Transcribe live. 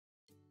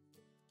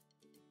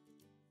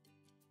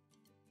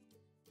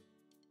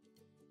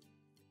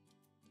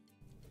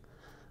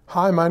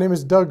Hi, my name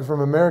is Doug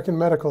from American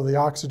Medical, the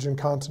Oxygen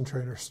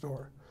Concentrator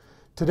store.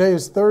 Today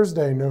is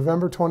Thursday,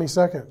 November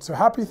 22nd, so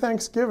happy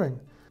Thanksgiving.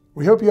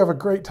 We hope you have a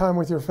great time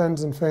with your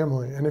friends and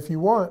family, and if you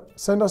want,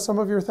 send us some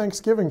of your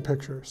Thanksgiving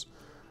pictures.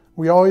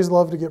 We always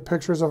love to get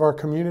pictures of our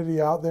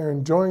community out there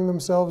enjoying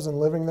themselves and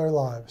living their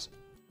lives.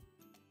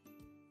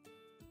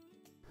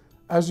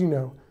 As you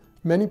know,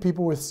 many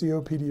people with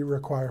COPD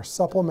require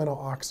supplemental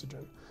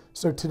oxygen,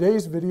 so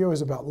today's video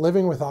is about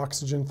living with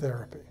oxygen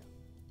therapy.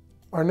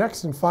 Our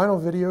next and final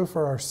video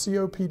for our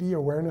COPD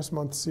Awareness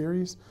Month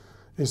series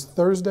is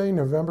Thursday,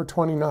 November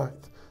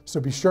 29th, so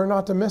be sure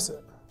not to miss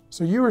it.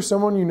 So you or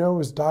someone you know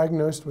is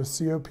diagnosed with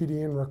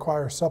COPD and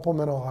require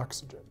supplemental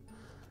oxygen.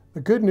 The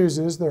good news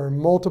is there are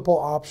multiple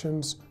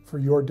options for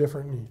your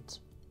different needs.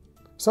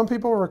 Some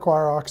people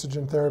require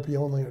oxygen therapy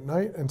only at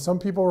night, and some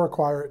people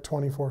require it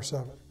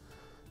 24/7.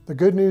 The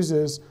good news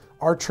is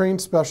our trained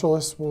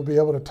specialists will be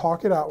able to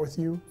talk it out with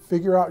you,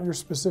 figure out your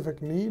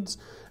specific needs,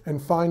 and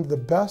find the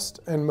best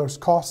and most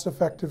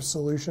cost-effective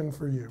solution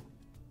for you.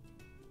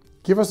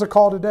 Give us a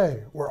call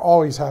today. We're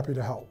always happy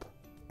to help.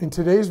 In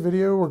today's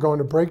video, we're going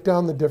to break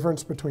down the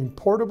difference between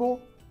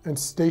portable and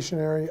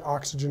stationary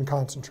oxygen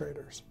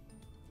concentrators.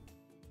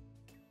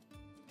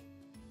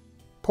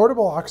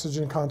 Portable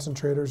oxygen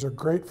concentrators are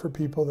great for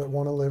people that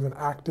want to live an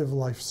active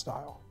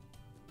lifestyle.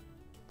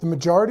 The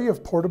majority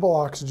of portable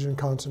oxygen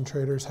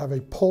concentrators have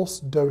a pulse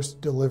dose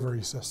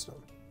delivery system.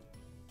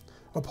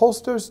 A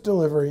pulse dose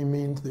delivery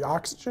means the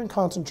oxygen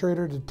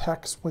concentrator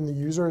detects when the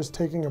user is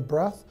taking a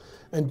breath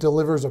and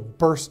delivers a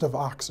burst of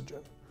oxygen.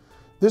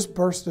 This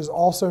burst is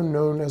also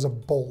known as a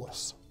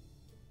bolus.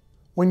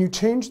 When you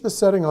change the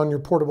setting on your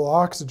portable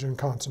oxygen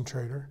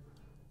concentrator,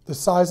 the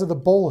size of the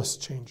bolus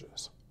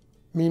changes,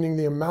 meaning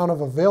the amount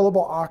of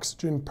available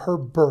oxygen per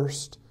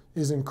burst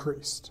is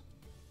increased.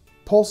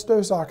 Pulse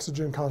dose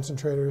oxygen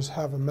concentrators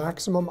have a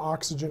maximum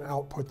oxygen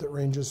output that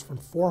ranges from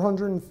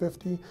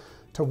 450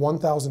 to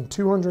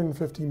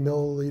 1,250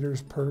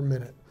 milliliters per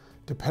minute,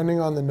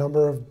 depending on the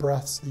number of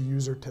breaths the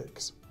user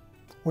takes.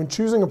 When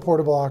choosing a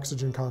portable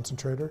oxygen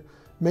concentrator,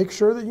 make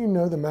sure that you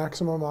know the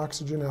maximum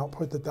oxygen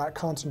output that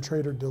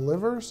concentrator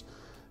delivers,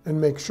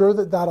 and make sure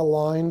that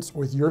aligns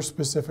with your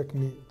specific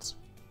needs.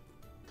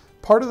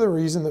 Part of the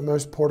reason that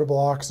most portable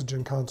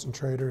oxygen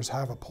concentrators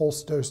have a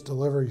pulse dose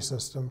delivery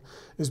system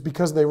is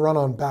because they run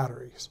on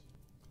batteries.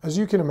 As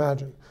you can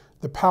imagine,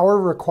 the power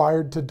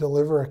required to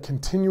deliver a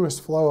continuous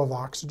flow of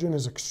oxygen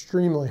is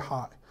extremely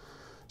high.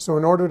 So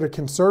in order to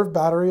conserve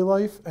battery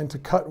life and to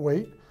cut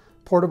weight,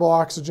 portable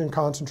oxygen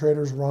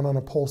concentrators run on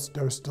a pulse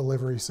dose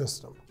delivery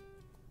system.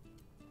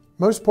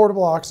 Most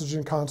portable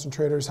oxygen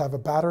concentrators have a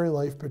battery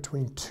life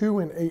between 2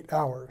 and 8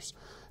 hours,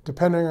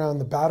 depending on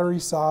the battery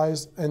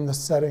size and the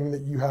setting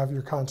that you have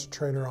your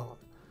concentrator on.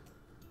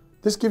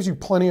 This gives you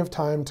plenty of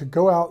time to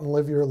go out and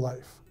live your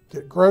life,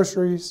 get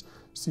groceries,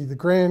 see the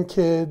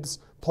grandkids,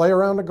 play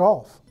around a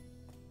golf.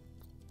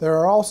 There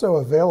are also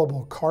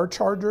available car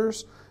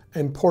chargers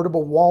and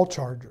portable wall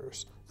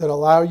chargers that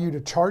allow you to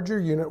charge your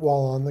unit while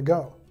on the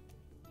go.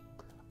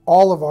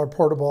 All of our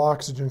portable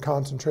oxygen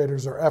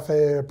concentrators are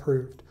FAA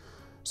approved,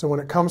 so when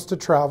it comes to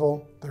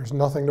travel, there's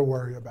nothing to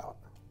worry about.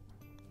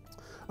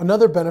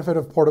 Another benefit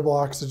of portable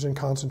oxygen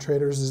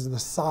concentrators is the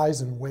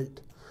size and weight.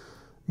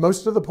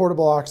 Most of the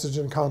portable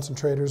oxygen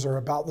concentrators are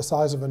about the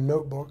size of a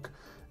notebook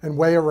and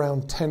weigh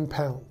around 10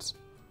 pounds.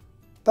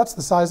 That's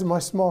the size of my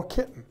small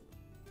kitten.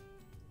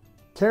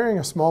 Carrying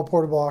a small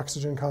portable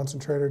oxygen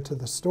concentrator to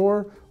the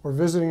store or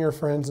visiting your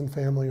friends and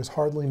family is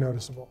hardly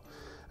noticeable,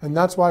 and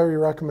that's why we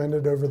recommend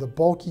it over the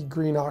bulky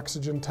green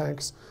oxygen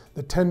tanks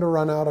that tend to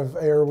run out of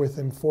air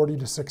within 40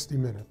 to 60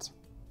 minutes.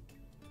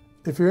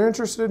 If you're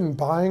interested in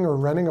buying or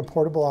renting a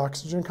portable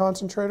oxygen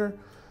concentrator,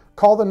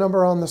 call the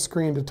number on the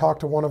screen to talk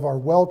to one of our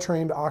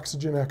well-trained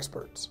oxygen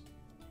experts.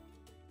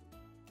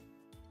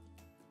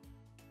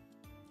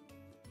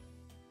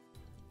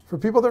 For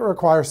people that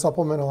require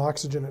supplemental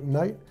oxygen at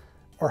night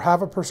or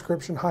have a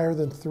prescription higher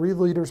than 3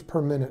 liters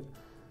per minute,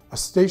 a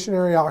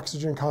stationary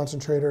oxygen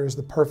concentrator is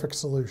the perfect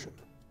solution.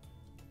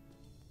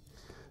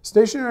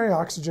 Stationary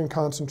oxygen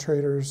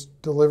concentrators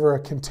deliver a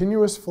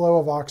continuous flow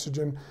of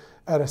oxygen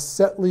at a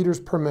set liters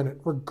per minute,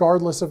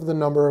 regardless of the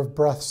number of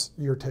breaths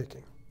you're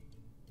taking.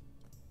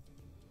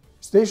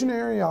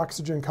 Stationary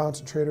oxygen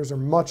concentrators are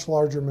much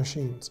larger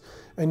machines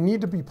and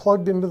need to be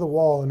plugged into the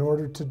wall in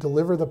order to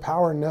deliver the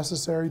power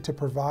necessary to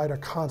provide a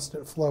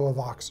constant flow of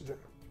oxygen.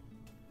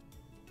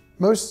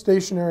 Most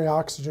stationary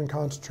oxygen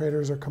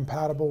concentrators are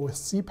compatible with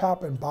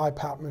CPAP and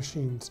BiPAP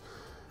machines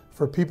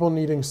for people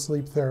needing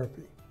sleep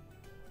therapy.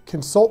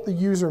 Consult the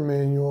user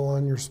manual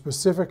on your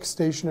specific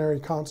stationary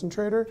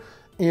concentrator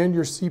and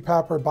your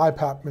CPAP or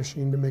BiPAP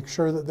machine to make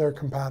sure that they're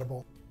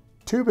compatible.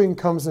 Tubing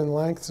comes in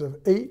lengths of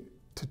 8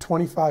 to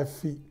 25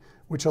 feet,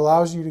 which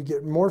allows you to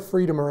get more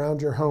freedom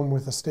around your home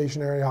with a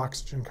stationary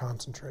oxygen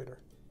concentrator.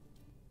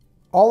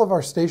 All of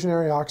our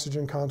stationary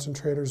oxygen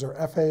concentrators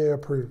are FAA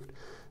approved,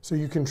 so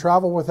you can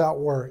travel without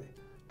worry.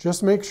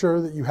 Just make sure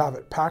that you have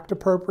it packed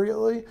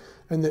appropriately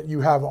and that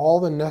you have all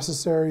the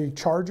necessary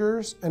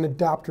chargers and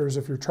adapters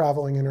if you're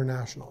traveling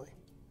internationally.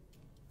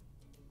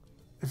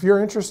 If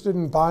you're interested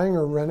in buying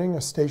or renting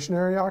a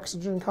stationary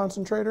oxygen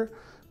concentrator,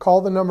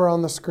 call the number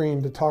on the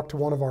screen to talk to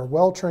one of our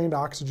well-trained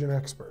oxygen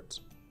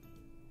experts.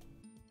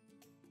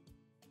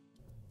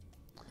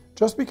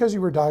 Just because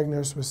you were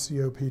diagnosed with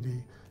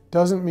COPD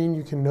doesn't mean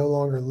you can no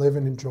longer live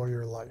and enjoy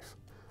your life.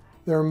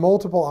 There are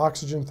multiple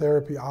oxygen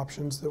therapy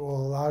options that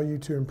will allow you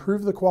to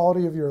improve the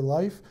quality of your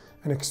life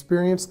and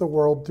experience the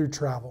world through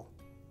travel.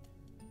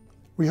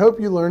 We hope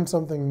you learned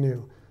something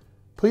new.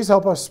 Please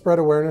help us spread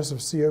awareness of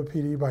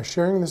COPD by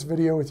sharing this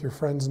video with your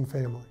friends and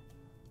family.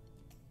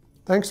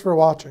 Thanks for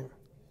watching.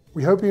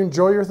 We hope you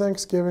enjoy your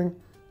Thanksgiving,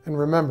 and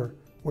remember,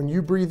 when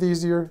you breathe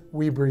easier,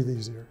 we breathe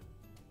easier.